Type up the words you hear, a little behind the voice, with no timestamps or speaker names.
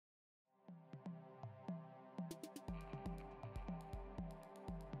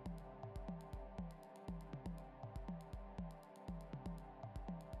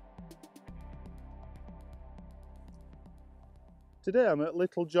Today I'm at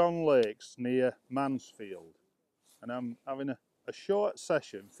Little John Lakes near Mansfield and I'm having a short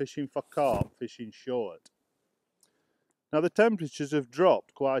session fishing for carp, fishing short. Now the temperatures have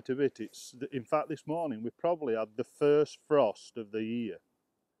dropped quite a bit. In fact this morning we probably had the first frost of the year.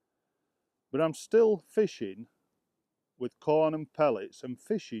 But I'm still fishing with corn and pellets and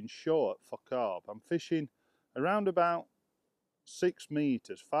fishing short for carp. I'm fishing around about 6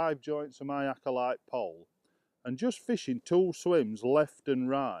 metres, 5 joints of my acolyte pole, and just fishing 2 swims left and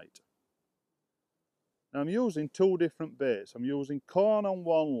right. Now I'm using 2 different baits. I'm using corn on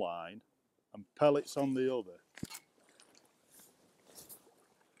one line and pellets on the other.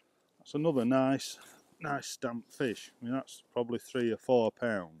 That's another nice stamped fish. I mean, that's probably 3 or 4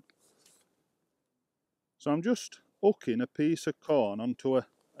 pound. So I'm just hooking a piece of corn onto a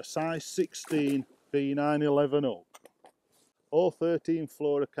size 16 B911 hook. All 13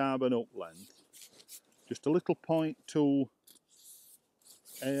 fluorocarbon hook length. Just a little 0.2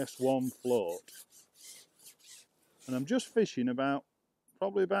 AS1 float. And I'm just fishing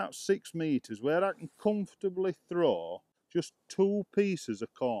probably about 6 metres where I can comfortably throw just 2 pieces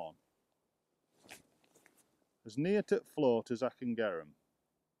of corn. As near to the float as I can get them.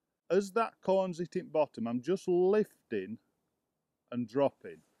 As that corn's hitting bottom, I'm just lifting and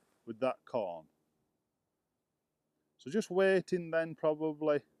dropping with that corn. So just waiting then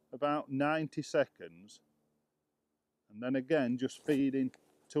probably about 90 seconds. And then again just feeding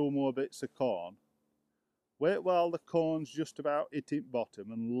 2 more bits of corn. Wait while the corn's just about hitting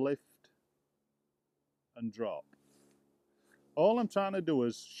bottom and lift and drop. All I'm trying to do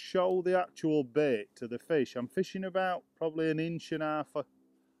is show the actual bait to the fish. I'm fishing about probably 1.5 inches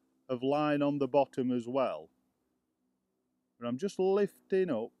of line on the bottom as well. And I'm just lifting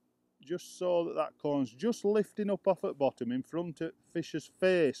up, just so that corn's just lifting up off at bottom in front of fish's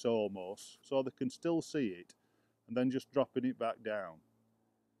face almost, so they can still see it, and then just dropping it back down.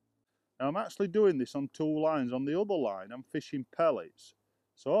 Now I'm actually doing this on 2 lines. On the other line I'm fishing pellets.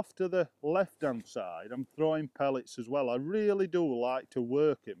 So off to the left hand side I'm throwing pellets as well. I really do like to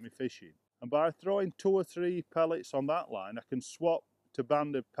work at my fishing. And by throwing 2 or 3 pellets on that line I can swap to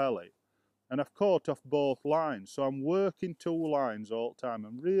banded pellet. And I've caught off both lines. So I'm working 2 lines all the time.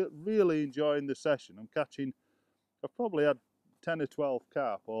 I'm really enjoying the session. I've probably had 10 or 12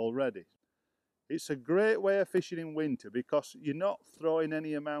 carp already. It's a great way of fishing in winter because you're not throwing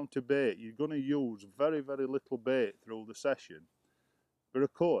any amount of bait. You're going to use very little bait through the session. But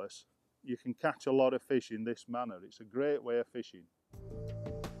of course, you can catch a lot of fish in this manner. It's a great way of fishing.